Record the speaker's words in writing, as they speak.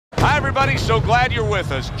Hi, everybody. So glad you're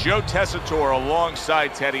with us. Joe Tessitore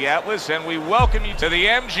alongside Teddy Atlas, and we welcome you to the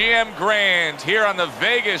MGM Grand here on the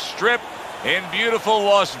Vegas Strip in beautiful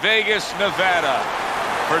Las Vegas, Nevada,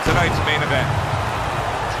 for tonight's main event.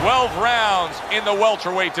 12 rounds in the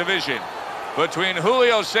welterweight division between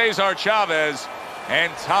Julio Cesar Chavez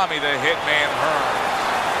and Tommy the Hitman Hearns.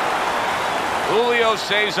 Julio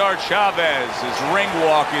Cesar Chavez's ring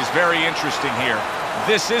walk is very interesting here.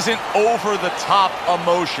 This isn't over-the-top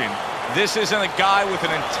emotion. This isn't a guy with an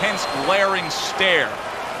intense, glaring stare.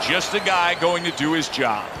 Just a guy going to do his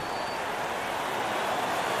job.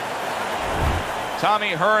 Tommy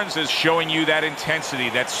Hearns is showing you that intensity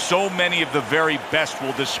that so many of the very best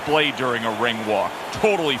will display during a ring walk.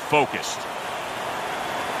 Totally focused.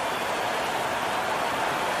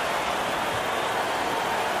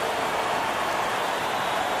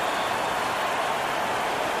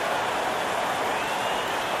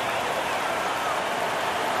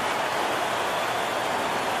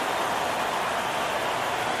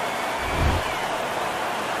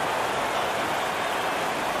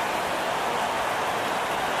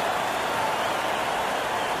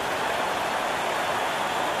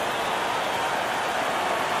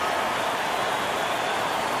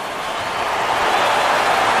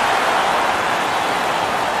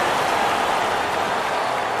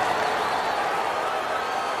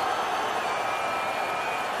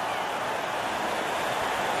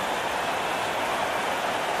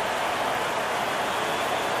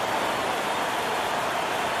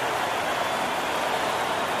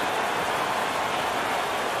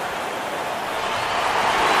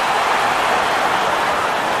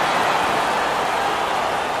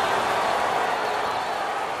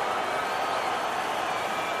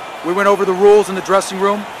 We went over the rules in the dressing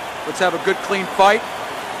room. Let's have a good, clean fight.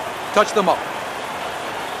 Touch them up.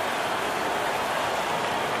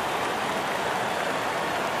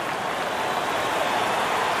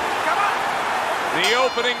 The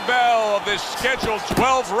opening bell of this scheduled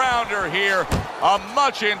 12-rounder here. A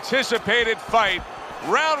much-anticipated fight.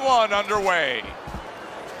 Round one underway.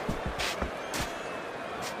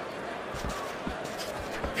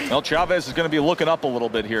 Well, Chavez is going to be looking up a little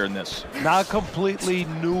bit here in this. Not completely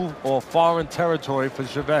new or foreign territory for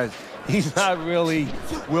Chavez. He's not really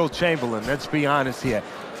Will Chamberlain, let's be honest here.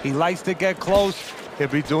 He likes to get close. He'll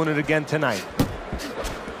be doing it again tonight.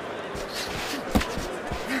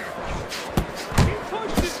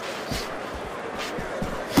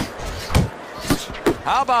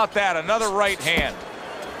 How about that? Another right hand.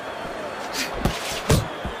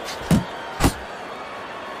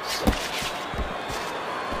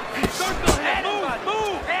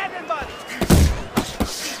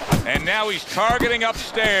 And now he's targeting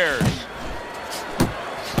upstairs.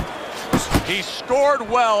 He scored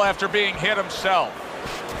well after being hit himself.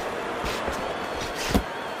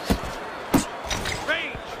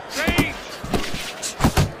 Range.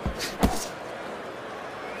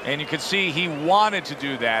 And you can see he wanted to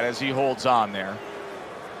do that as he holds on there.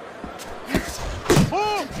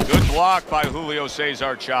 Good block by Julio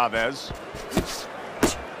Cesar Chavez.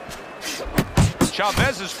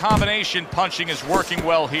 Chavez's combination punching is working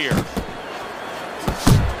well here.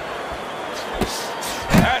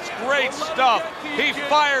 That's great stuff. He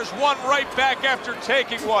fires one right back after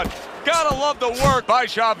taking one. Gotta love the work by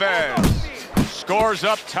Chavez. Scores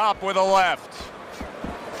up top with a left.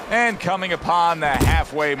 And coming upon the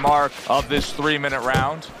halfway mark of this 3-minute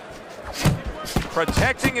round.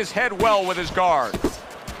 Protecting his head well with his guard.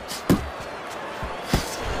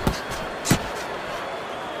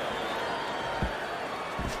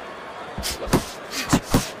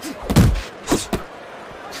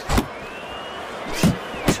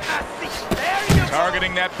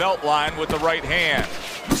 Targeting that belt line with the right hand.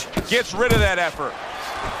 Gets rid of that effort.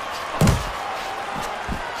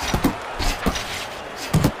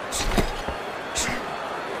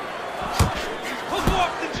 Hook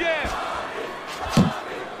off the jab.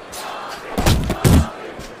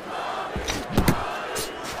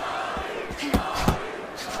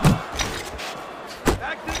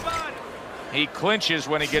 Back to the body. He clinches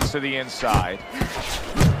when he gets to the inside.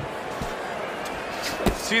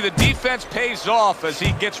 See, the defense pays off as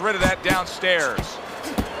he gets rid of that downstairs.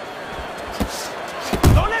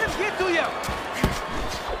 Don't let him get to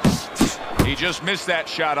you. He just missed that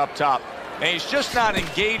shot up top. And he's just not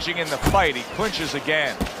engaging in the fight. He clinches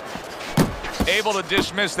again. Able to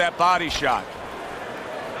dismiss that body shot.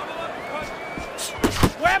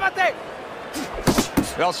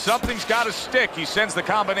 Well, something's got to stick. He sends the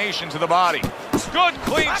combination to the body. Good,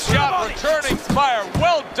 clean shot, returning fire.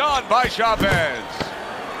 Well done by Chavez.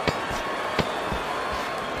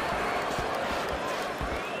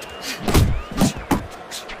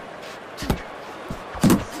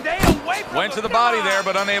 Went to the body there,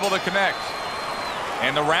 but unable to connect.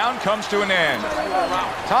 And the round comes to an end.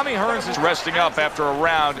 Tommy Hearns is resting up after a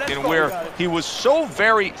round in where he was so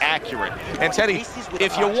very accurate. And Teddy,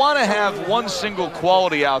 if you want to have one single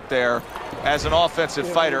quality out there as an offensive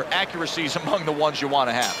fighter, accuracy is among the ones you want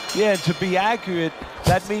to have. Yeah, to be accurate,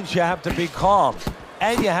 that means you have to be calm.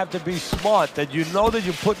 And you have to be smart, that you know that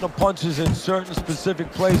you're putting the punches in certain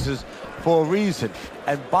specific places for a reason.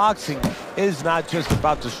 And boxing is not just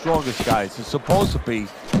about the strongest guys. It's supposed to be,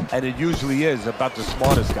 and it usually is, about the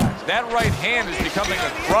smartest guys. That right hand is becoming a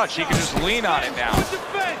crutch. He can just lean on it now.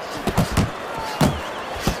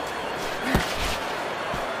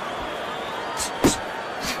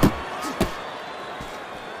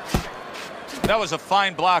 That was a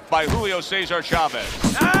fine block by Julio Cesar Chavez.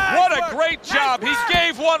 What a great job. He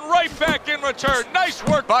gave one right back in return. Nice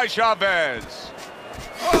work by Chavez.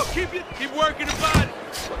 Oh, keep working the body.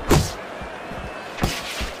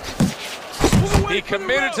 He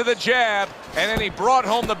committed to the jab, and then he brought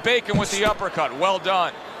home the bacon with the uppercut. Well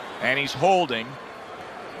done. And he's holding.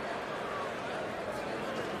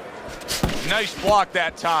 Nice block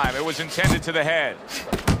that time. It was intended to the head.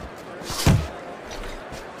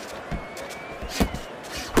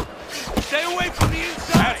 Stay away from the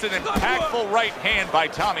inside. That's an impactful right hand by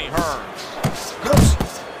Tommy Hearns.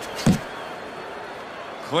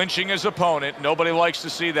 Clinching his opponent. Nobody likes to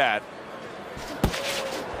see that.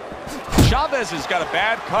 Chavez has got a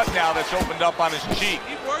bad cut now that's opened up on his cheek.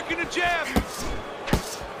 Keep working the jab.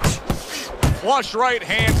 Flush right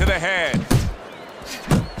hand to the head.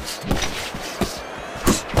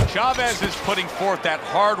 Chavez is putting forth that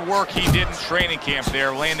hard work he did in training camp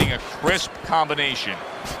there, landing a crisp combination.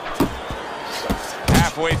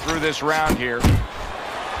 Halfway through this round here.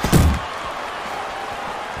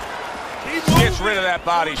 Gets rid of that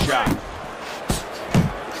body shot.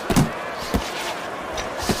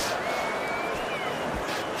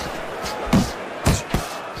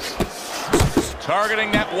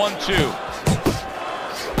 Targeting that 1-2.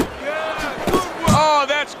 Oh,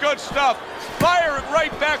 that's good stuff. Firing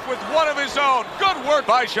right back with one of his own. Good work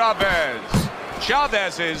by Chavez.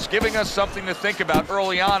 Chavez is giving us something to think about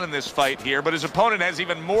early on in this fight here, but his opponent has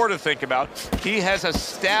even more to think about. He has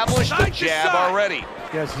established the jab already.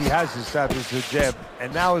 Yes, he has established the jab,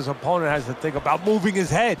 and now his opponent has to think about moving his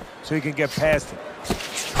head so he can get past it.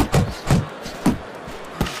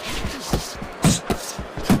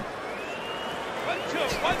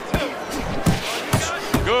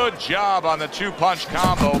 Good job on the two-punch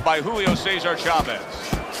combo by Julio Cesar Chavez.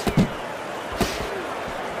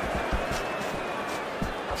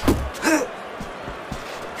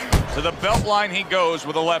 To the belt line he goes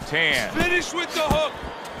with a left hand. Finish with the hook.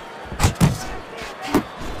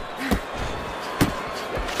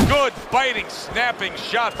 Good biting, snapping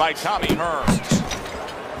shot by Tommy Hearns.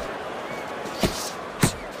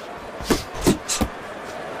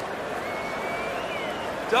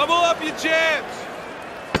 Double up your jabs.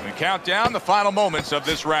 We count down the final moments of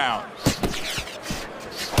this round.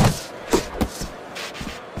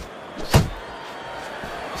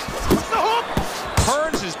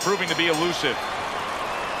 Hearns is proving to be elusive.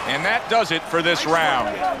 And that does it for this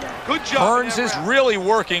round. Good job. Hearns is really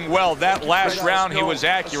working well. That last round he was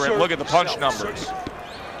accurate. Look at the punch numbers.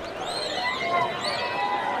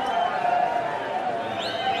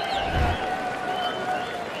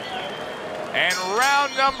 And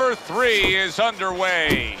round number 3 is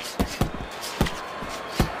underway.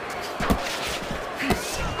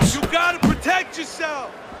 You gotta protect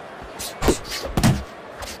yourself.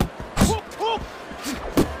 Whoop, whoop.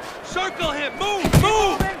 Circle him. Move,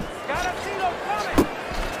 move.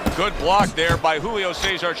 Good block there by Julio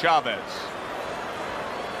Cesar Chavez.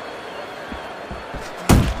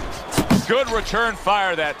 Good return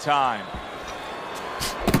fire that time.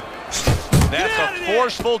 That's a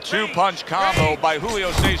forceful two-punch combo by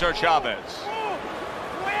Julio Cesar Chavez.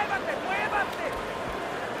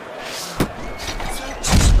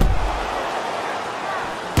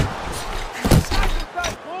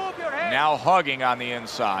 Now hugging on the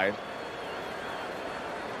inside.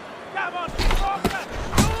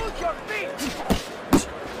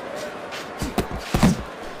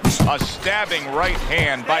 A stabbing right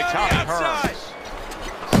hand by Tommy Hearns.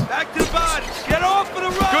 Back to the body. Get off of the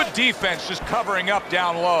run. Good defense, just covering up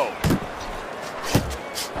down low.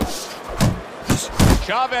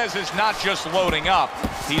 Chavez is not just loading up.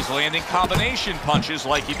 He's landing combination punches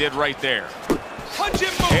like he did right there. Punch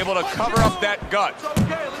him, move. Able to cover up that gut. It's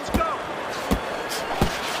okay, let's go.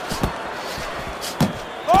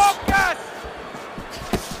 Focus.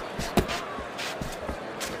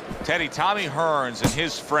 Teddy, Tommy Hearns in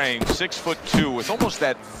his frame, 6'2", with almost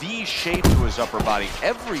that V shape to his upper body.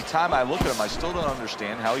 Every time I look at him, I still don't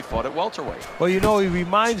understand how he fought at welterweight. Well, you know, he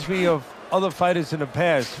reminds me of other fighters in the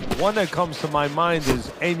past. One that comes to my mind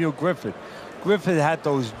is Emil Griffith. Griffith had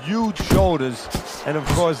those huge shoulders and, of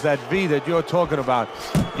course, that V that you're talking about.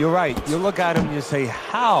 You're right. You look at him and you say,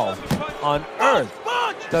 how on earth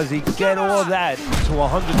does he get all that to a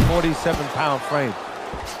 147-pound frame?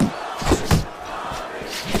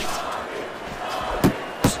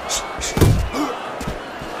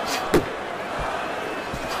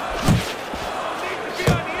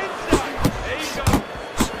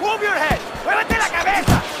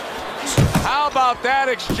 How about that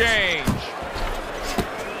exchange?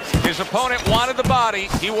 His opponent wanted the body.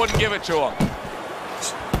 He wouldn't give it to him.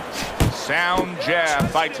 Sound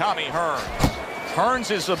jab by Tommy Hearns.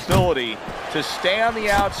 Hearns' ability to stay on the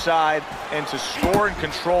outside and to score and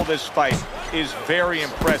control this fight is very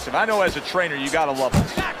impressive. I know as a trainer, you got to love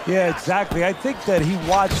this. Yeah, exactly. I think that he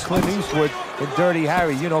watched Clint Eastwood in Dirty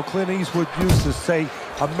Harry. You know, Clint Eastwood used to say,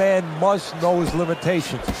 a man must know his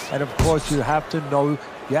limitations. And, of course, you have to know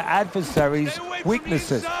your adversary's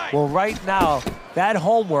weaknesses. Well, right now, that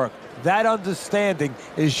homework, that understanding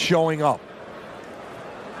is showing up.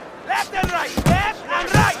 Left and right, left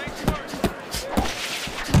and right.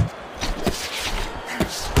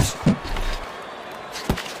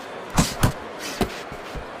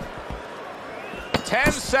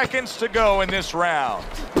 Ten seconds to go in this round.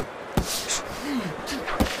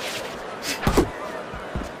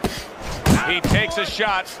 He takes a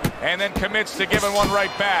shot and then commits to giving one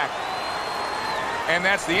right back. And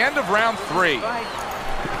that's the end of round 3. Right.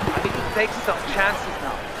 I need to take some chances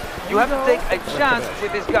now. You have to take a chance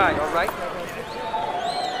with this guy, all right?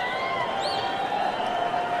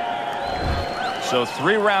 So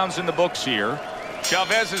 3 rounds in the books here.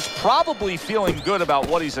 Chavez is probably feeling good about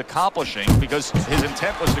what he's accomplishing because his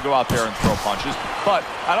intent was to go out there and throw punches. But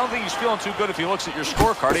I don't think he's feeling too good if he looks at your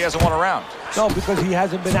scorecard. He hasn't won a round. No, because he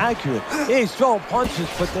hasn't been accurate. Yeah, he's throwing punches,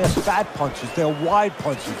 but they're fat punches. They're wide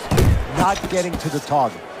punches, not getting to the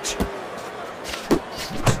target.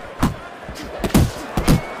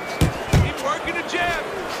 Keep working the jab.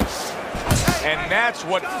 And that's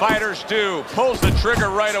what fighters do. Pulls the trigger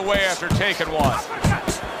right away after taking one.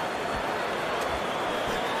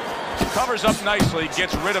 Covers up nicely,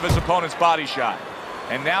 gets rid of his opponent's body shot.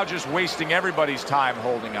 And now just wasting everybody's time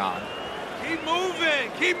holding on. Keep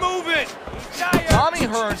moving, keep moving. Tommy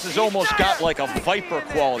Hearns has almost got like a viper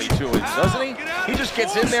quality to him, doesn't he? He just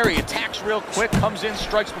gets in there, he attacks real quick, comes in,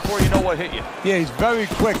 strikes before you know what hit you. Yeah, he's very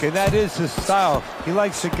quick, and that is his style. He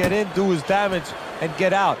likes to get in, do his damage, and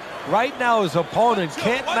get out. Right now, his opponent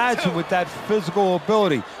can't match him with that physical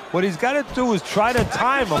ability. What he's got to do is try to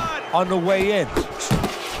time him on the way in.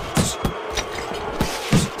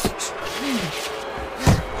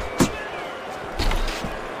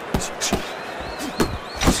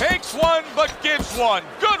 Takes one, but gives one.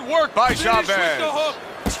 Good work by Chavez.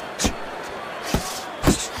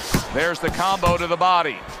 There's the combo to the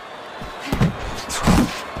body.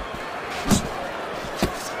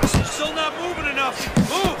 Still not moving enough.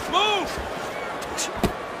 Move, move.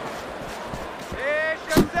 Hey,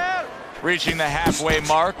 Cesar. Reaching the halfway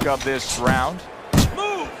mark of this round.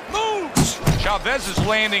 Move, move. Chavez is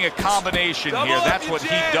landing a combination here. That's what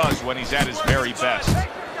he does when he's at his very best.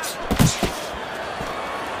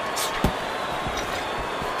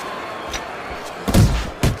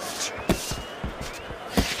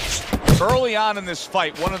 Early on in this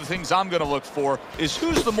fight, one of the things I'm going to look for is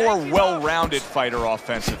who's the more well-rounded fighter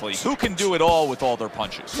offensively. Who can do it all with all their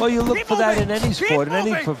punches? Well, you look for that in any sport, in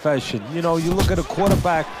any profession. You know, you look at a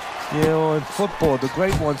quarterback, you know, in football, the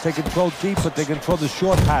great ones, they can throw deep, but they can throw the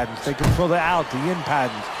short patterns. They can throw the out, the in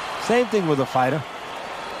patterns. Same thing with a fighter.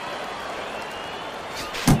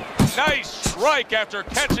 Nice strike after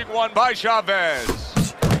catching one by Chavez.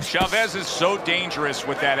 Chavez is so dangerous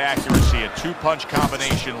with that accuracy, a 2-punch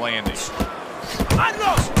combination landing.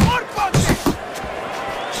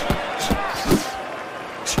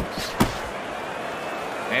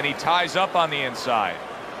 And he ties up on the inside.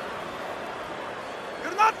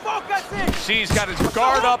 You're not focusing. See, he's got his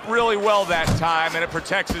guard up really well that time, and it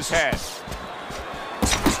protects his head.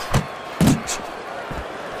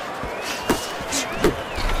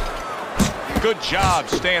 Good job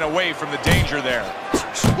staying away from the danger there.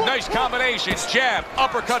 Nice combination, jab,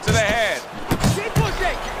 uppercut to the head.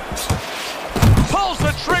 Pulls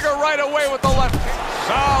the trigger right away with the left.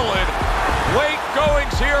 Solid late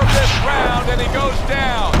goings here of this round, and he goes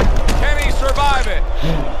down. Can he survive it?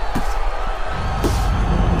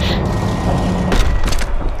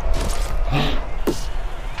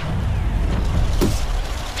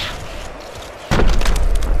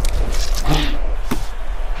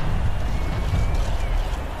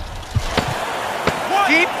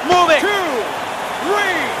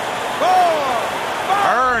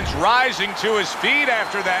 rising to his feet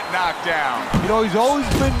after that knockdown. You know, he's always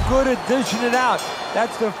been good at dishing it out.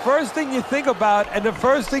 That's the first thing you think about, and the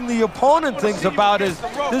first thing the opponent thinks about is,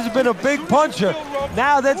 this has been a big puncher.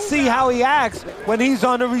 Now let's see how he acts when he's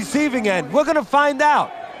on the receiving end. We're gonna find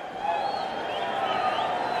out.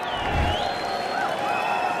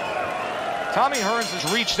 Tommy Hearns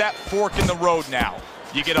has reached that fork in the road now.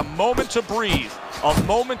 You get a moment to breathe, a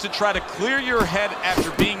moment to try to clear your head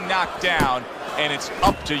after being knocked down, and it's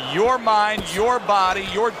up to your mind, your body,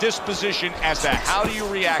 your disposition as to how do you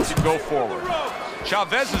react and go forward.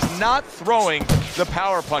 Chavez is not throwing the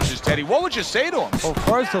power punches, Teddy. What would you say to him? Well,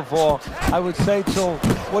 first of all, I would say to him,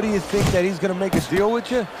 what do you think, that he's going to make a deal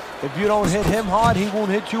with you? If you don't hit him hard, he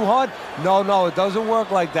won't hit you hard? No, it doesn't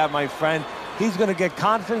work like that, my friend. He's going to get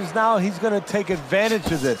confidence now. He's going to take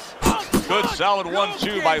advantage of this. Good solid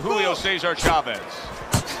 1-2 by Julio Cesar Chavez.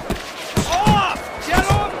 Off! Get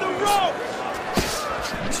off the rope!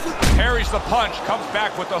 Parries the punch, comes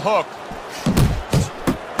back with the hook.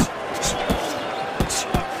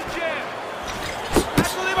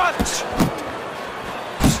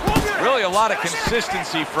 Really a lot of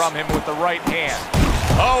consistency from him with the right hand.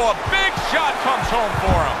 Oh, a big shot comes home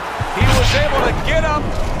for him. He was able to get up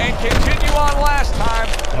and continue on last time.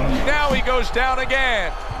 Now he goes down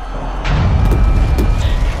again.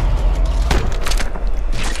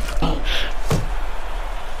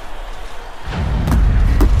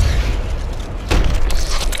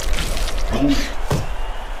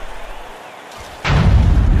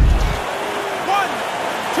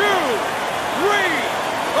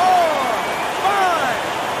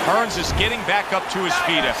 Hearns is getting back up to his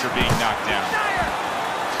feet after being knocked down.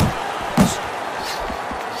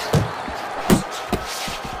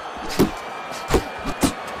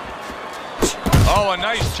 Oh, a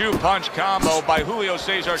nice two-punch combo by Julio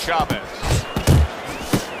Cesar Chavez.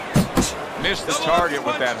 Missed the target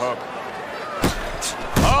with that hook.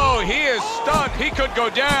 Oh, he is stunned. He could go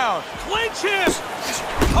down. Clinch him!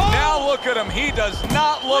 Now look at him. He does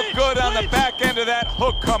not look good on the back end of that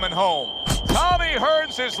hook coming home. Tommy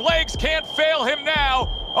Hearns, his legs can't fail him now.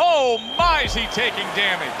 Oh my, is he taking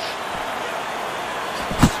damage.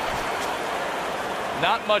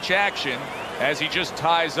 Not much action as he just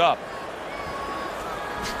ties up.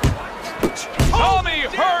 Tommy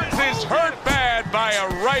Hearns is hurt bad by a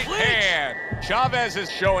right hand. Chavez is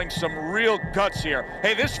showing some real guts here.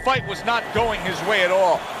 Hey, this fight was not going his way at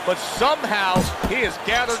all, but somehow he has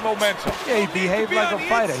gathered momentum. Yeah, he behaved like a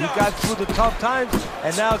fighter. He got through the tough times,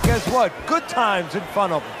 and now guess what? Good times in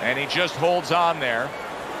front of him. And he just holds on there.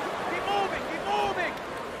 Keep moving, keep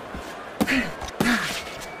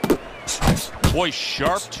moving! Boy,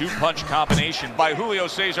 sharp two-punch combination by Julio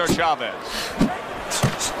Cesar Chavez.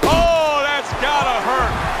 Oh, that's gotta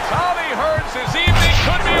hurt. Tommy Hearns' evening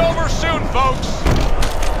could be over soon, folks.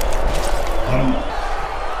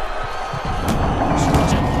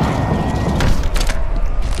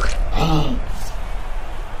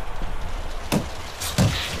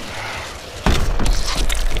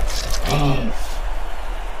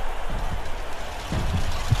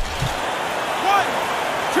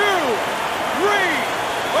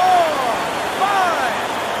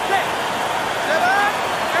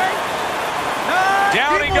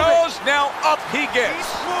 Down he goes, now up he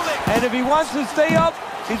gets. And if he wants to stay up,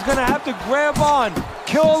 he's going to have to grab on,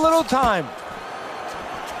 kill a little time.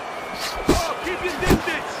 Oh, keep your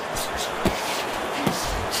distance.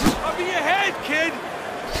 Cover your head, kid.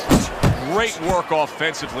 Great work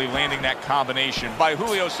offensively, landing that combination by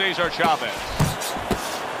Julio Cesar Chavez.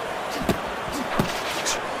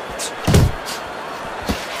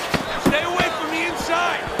 Stay away from the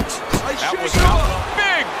inside. That was a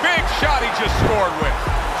big shot he just scored with.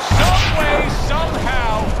 Some way,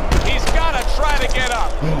 somehow, he's got to try to get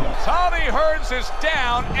up. Tommy Hearns is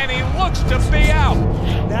down, and he looks to be out.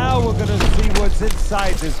 Now we're going to see what's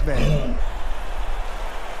inside this man.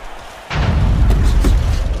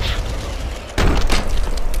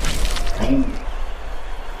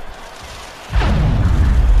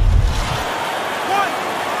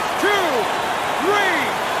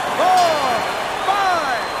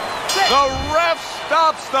 The ref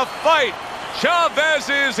stops the fight. Chavez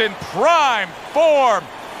is in prime form.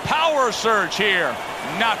 Power surge here.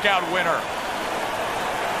 Knockout winner.